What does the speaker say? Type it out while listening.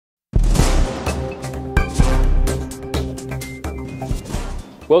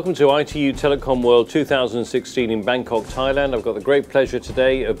Welcome to ITU Telecom World 2016 in Bangkok, Thailand. I've got the great pleasure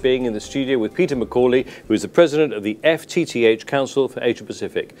today of being in the studio with Peter Macaulay, who is the president of the FTTH Council for Asia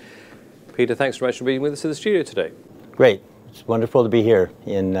Pacific. Peter, thanks very much for being with us in the studio today. Great. It's wonderful to be here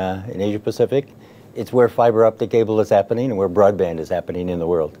in Asia Pacific. It's where fiber optic cable is happening and where broadband is happening in the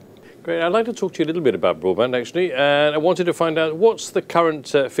world. Great. I'd like to talk to you a little bit about broadband, actually. And I wanted to find out, what's the current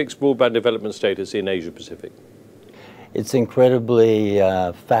fixed broadband development status in Asia Pacific? It's incredibly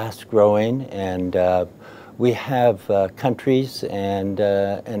fast growing, and we have countries and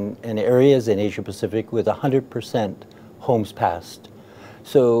areas in Asia Pacific with 100% homes passed.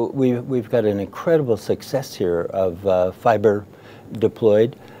 So we've got an incredible success here of fiber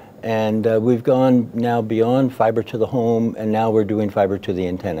deployed, and we've gone now beyond fiber to the home, and now we're doing fiber to the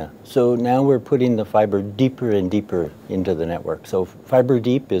antenna. So now we're putting the fiber deeper and deeper into the network. So fiber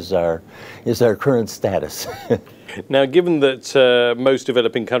deep is our current status. Now, given that most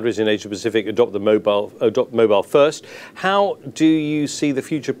developing countries in Asia Pacific adopt mobile first, how do you see the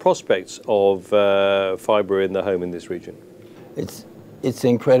future prospects of fiber in the home in this region? It's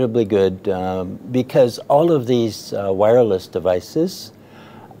incredibly good because all of these wireless devices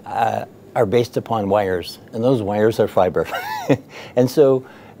are based upon wires, and those wires are fiber. And so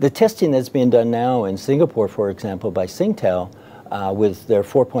the testing that's being done now in Singapore, for example, by Singtel, with their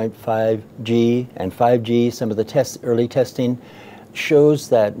 4.5G and 5G, some of the early testing shows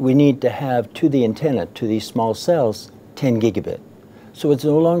that we need to have to the antenna, to these small cells, 10 gigabit. So it's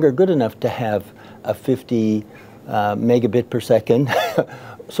no longer good enough to have a 50 megabit per second.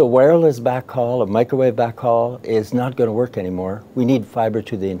 So wireless backhaul, a microwave backhaul is not going to work anymore. We need fiber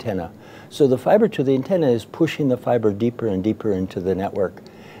to the antenna. So the fiber to the antenna is pushing the fiber deeper and deeper into the network.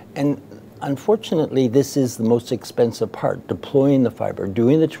 And unfortunately, this is the most expensive part, deploying the fiber,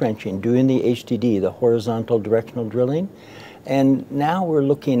 doing the trenching, doing the HDD, the horizontal directional drilling. And now we're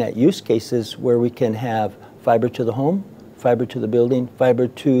looking at use cases where we can have fiber to the home, fiber to the building, fiber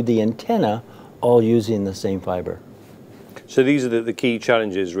to the antenna, all using the same fiber. So these are the key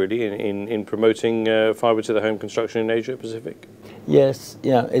challenges, really, in promoting fiber to the home construction in Asia Pacific? Yes,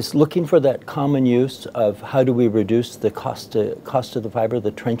 yeah, it's looking for that common use of how do we reduce the cost of the fiber,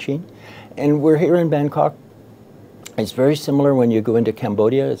 the trenching. And we're here in Bangkok. It's very similar when you go into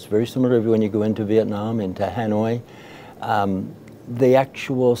Cambodia. It's very similar when you go into Vietnam, into Hanoi. The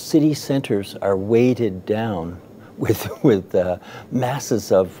actual city centers are weighted down with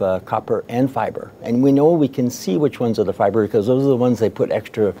masses of copper and fiber. And we know we can see which ones are the fiber because those are the ones they put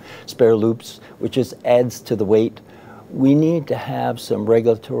extra spare loops, which just adds to the weight. We need to have some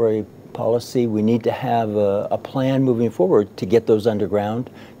regulatory policy. We need to have a plan moving forward to get those underground,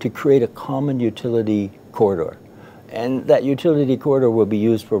 to create a common utility corridor. And that utility corridor will be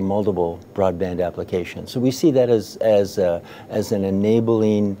used for multiple broadband applications. So we see that as an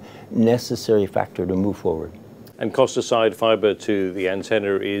enabling, necessary factor to move forward. And cost aside, fiber to the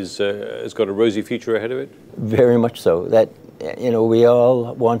antenna has got a rosy future ahead of it? Very much so. That, you know, we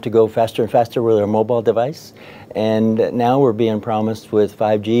all want to go faster and faster with our mobile device. And now we're being promised with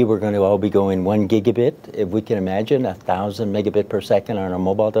 5G, we're going to all be going 1 gigabit. If we can imagine 1,000 megabit per second on a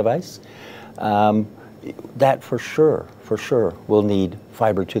mobile device, that for sure will need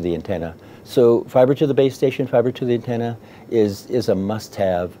fiber to the antenna. So fiber to the base station, fiber to the antenna is a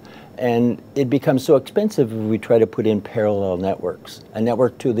must-have. And it becomes so expensive if we try to put in parallel networks. A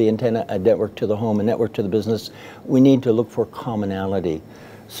network to the antenna, a network to the home, a network to the business. We need to look for commonality.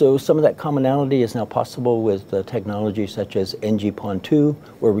 So some of that commonality is now possible with technology such as NG-PON2,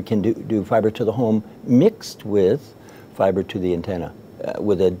 where we can do fiber to the home mixed with fiber to the antenna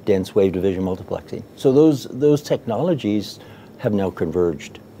with a dense wave division multiplexing. So those technologies have now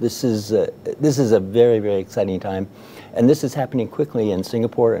converged. This is a very, very exciting time. And this is happening quickly in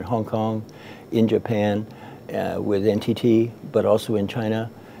Singapore and Hong Kong, in Japan with NTT, but also in China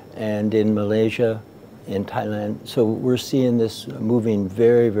and in Malaysia, in Thailand. So we're seeing this moving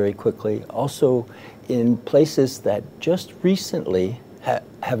very, very quickly. Also in places that just recently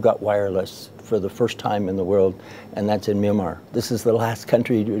have got wireless for the first time in the world, and that's in Myanmar. This is the last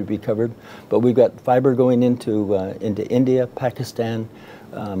country to be covered, but we've got fiber going into India, Pakistan.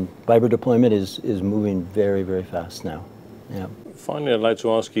 Fiber deployment is moving very, very fast now. Yeah. Finally, I'd like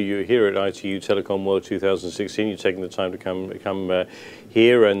to ask you, you're here at ITU Telecom World 2016, you're taking the time to come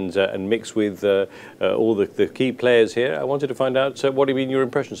here and mix with all the key players here. I wanted to find out what have been your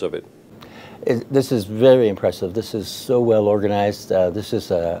impressions of it? This is very impressive. This is so well organized. This is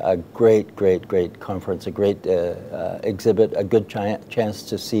a great, great, great conference, a great exhibit, a good chance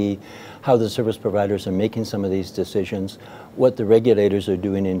to see how the service providers are making some of these decisions. What the regulators are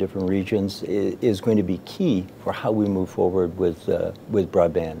doing in different regions is going to be key for how we move forward with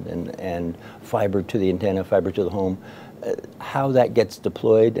broadband and fiber to the antenna, fiber to the home. How that gets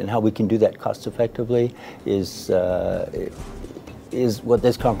deployed and how we can do that cost effectively is what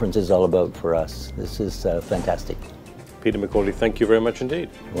this conference is all about for us. This is fantastic. Peter Macaulay, thank you very much indeed.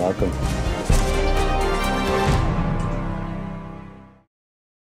 You're welcome.